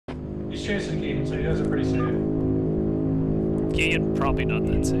He's chasing Keaton, so you guys are pretty safe. Keegan, probably not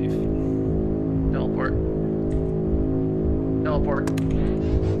that safe. Teleport. Teleport.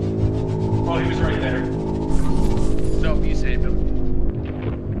 Oh, he was right there. Nope, you saved him.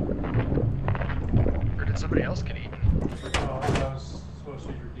 Or did somebody else get eaten? Oh, that was supposed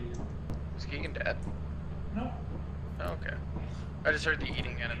to be for Keaton. Is Keegan dead? No. Oh, okay. I just heard the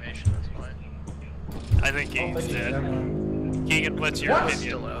eating animation, that's fine. I think Keegan's dead. Keegan, what's your What? opinion?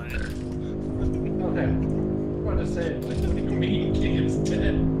 Still out there. Okay. I'm about to say it, but I think you mean Keaton's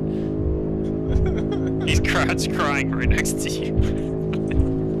dead. He's crying right next to you.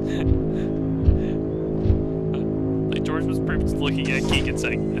 Like George was pretty much looking at Keegan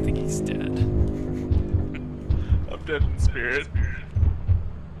saying, I think he's dead. I'm dead in spirit.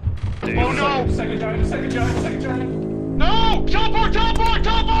 Dude. Oh no! Second giant, second giant, second giant! No! Teleport! Teleport!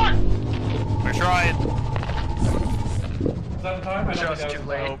 Teleport! We're trying. Is that in time? I don't Just think too that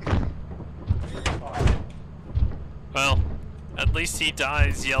late. was in time. Well, at least he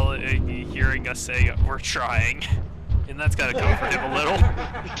dies hearing us say we're trying. And that's gotta comfort him a little.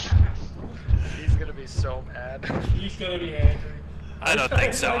 He's gonna be so mad. He's gonna be angry. I don't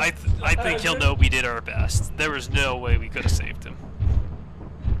think so. I think he'll know we did our best. There was no way we could have saved him.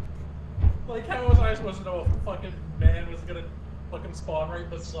 Like, how was I supposed to know a fucking man was gonna fucking spawn right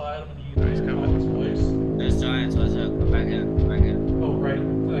beside him and eat He's coming. his place? There's giants, watch out. Come back in, come back in. Oh, right.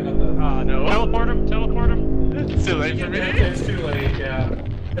 I got that. Ah, no. Teleport him, teleport him. It's too late for me. It's too late, yeah.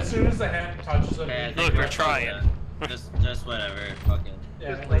 As soon as the hand touches him, Okay, I Look, think we're that's trying. Just whatever, fucking.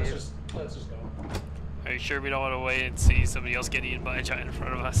 yeah, Just let's leave. just go. Are you sure we don't want to wait and see somebody else get eaten by a giant in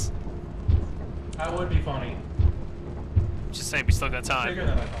front of us? That would be funny. Just saying, we still got Bigger time. than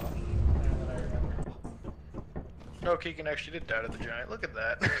I thought. Bigger than I remember. No, Keegan actually did die to the giant. Look at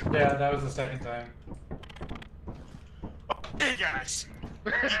that. Yeah, that was the second time. Hey guys.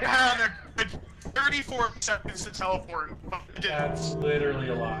 You had a good 34 seconds to teleport. But you didn't. That's literally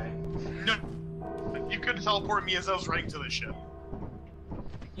a lie. No. You could teleport me as I was running to the ship.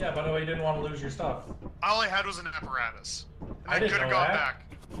 Yeah, by the way, you didn't want to lose your stuff. All I had was an apparatus. And I I didn't could have know gone that. back.